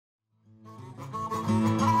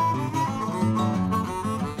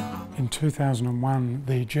2001,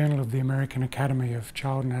 the Journal of the American Academy of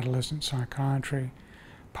Child and Adolescent Psychiatry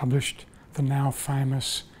published the now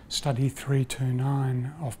famous Study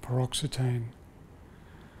 329 of paroxetine.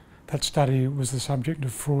 That study was the subject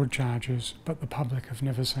of fraud charges, but the public have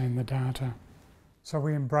never seen the data. So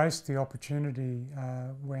we embraced the opportunity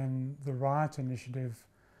when the RIAT initiative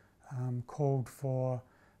called for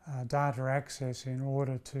data access in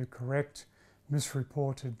order to correct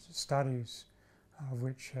misreported studies, of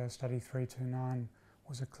which Study 329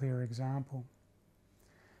 was a clear example.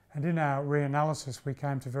 And in our reanalysis we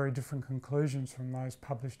came to very different conclusions from those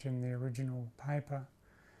published in the original paper,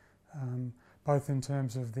 both in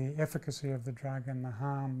terms of the efficacy of the drug and the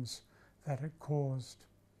harms that it caused.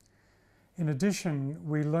 In addition,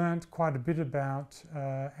 we learnt quite a bit about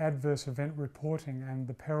adverse event reporting and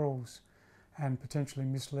the perils and potentially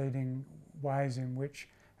misleading ways in which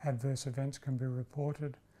adverse events can be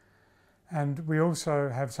reported. And we also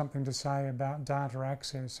have something to say about data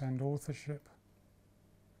access and authorship.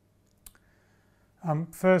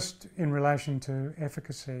 First, in relation to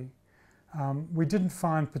efficacy, we didn't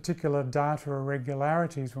find particular data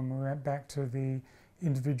irregularities when we went back to the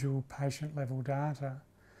individual patient level data.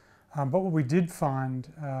 But what we did find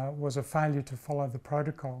was a failure to follow the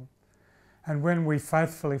protocol. And when we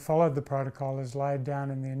faithfully followed the protocol as laid down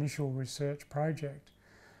in the initial research project,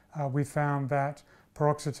 we found that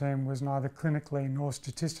paroxetine was neither clinically nor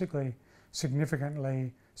statistically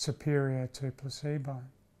significantly superior to placebo.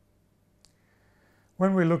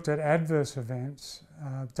 When we looked at adverse events,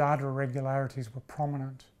 data irregularities were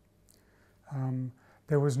prominent.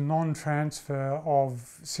 There was non-transfer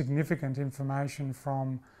of significant information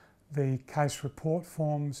from the case report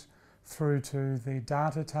forms through to the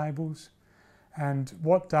data tables, and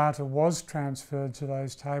what data was transferred to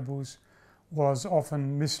those tables was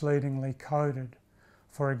often misleadingly coded.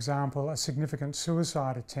 For example, a significant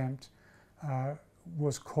suicide attempt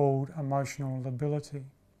was called emotional lability.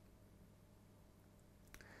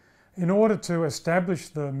 In order to establish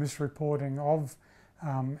the misreporting of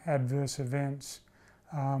adverse events,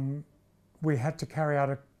 we had to carry out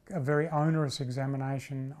a very onerous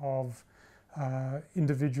examination of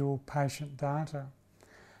individual patient data.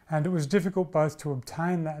 And it was difficult both to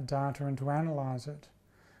obtain that data and to analyse it.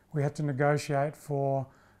 We had to negotiate for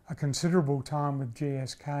a considerable time with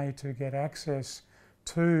GSK to get access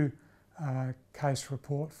to case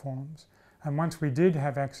report forms. And once we did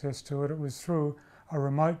have access to it, it was through a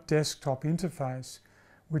remote desktop interface,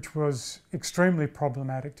 which was extremely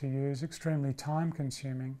problematic to use, extremely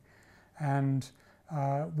time-consuming, and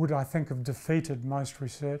would, I think, have defeated most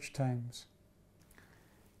research teams.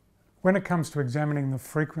 When it comes to examining the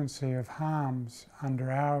frequency of harms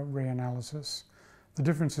under our reanalysis, the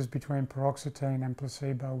differences between paroxetine and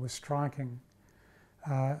placebo were striking.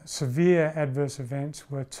 Severe adverse events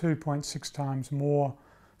were 2.6 times more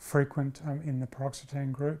frequent in the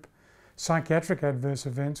paroxetine group. Psychiatric adverse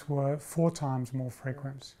events were 4 times more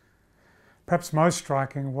frequent. Perhaps most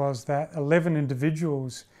striking was that 11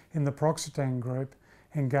 individuals in the paroxetine group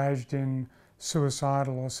engaged in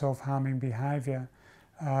suicidal or self-harming behaviour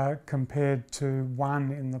compared to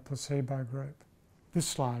 1 in the placebo group. This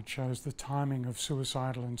slide shows the timing of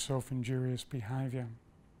suicidal and self-injurious behaviour.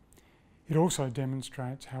 It also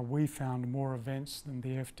demonstrates how we found more events than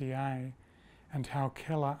the FDA and how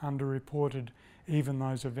Keller underreported even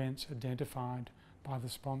those events identified by the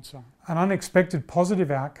sponsor. An unexpected positive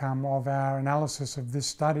outcome of our analysis of this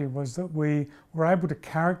study was that we were able to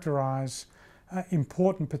characterise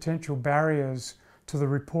important potential barriers to the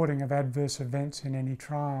reporting of adverse events in any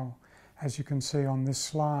trial, as you can see on this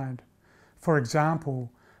slide. For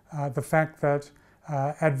example, the fact that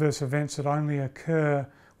adverse events that only occur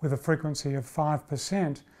with a frequency of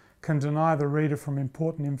 5% can deny the reader from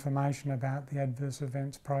important information about the adverse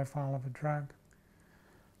events profile of a drug.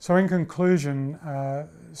 So in conclusion,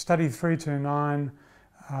 Study 329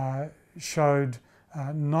 showed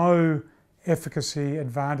no efficacy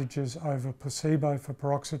advantages over placebo for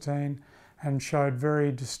paroxetine and showed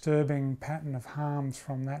very disturbing pattern of harms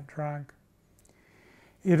from that drug.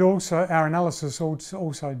 Our analysis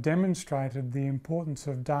also demonstrated the importance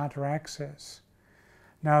of data access.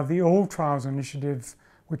 Now, the All Trials Initiative,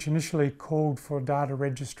 which initially called for data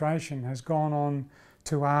registration, has gone on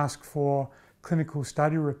to ask for clinical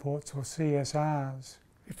study reports, or CSRs.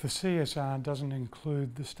 If the CSR doesn't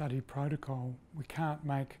include the study protocol, we can't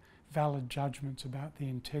make valid judgments about the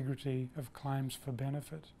integrity of claims for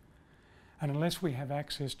benefit. And unless we have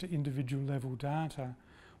access to individual level data,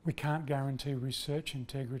 we can't guarantee research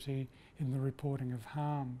integrity in the reporting of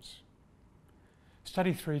harms.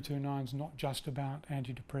 Study 329 is not just about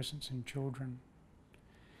antidepressants in children.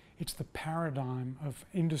 It's the paradigm of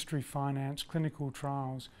industry-financed clinical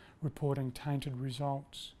trials reporting tainted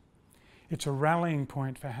results. It's a rallying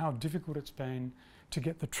point for how difficult it's been to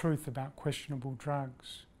get the truth about questionable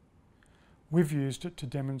drugs. We've used it to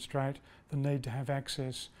demonstrate the need to have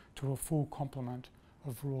access to a full complement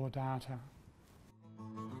of raw data.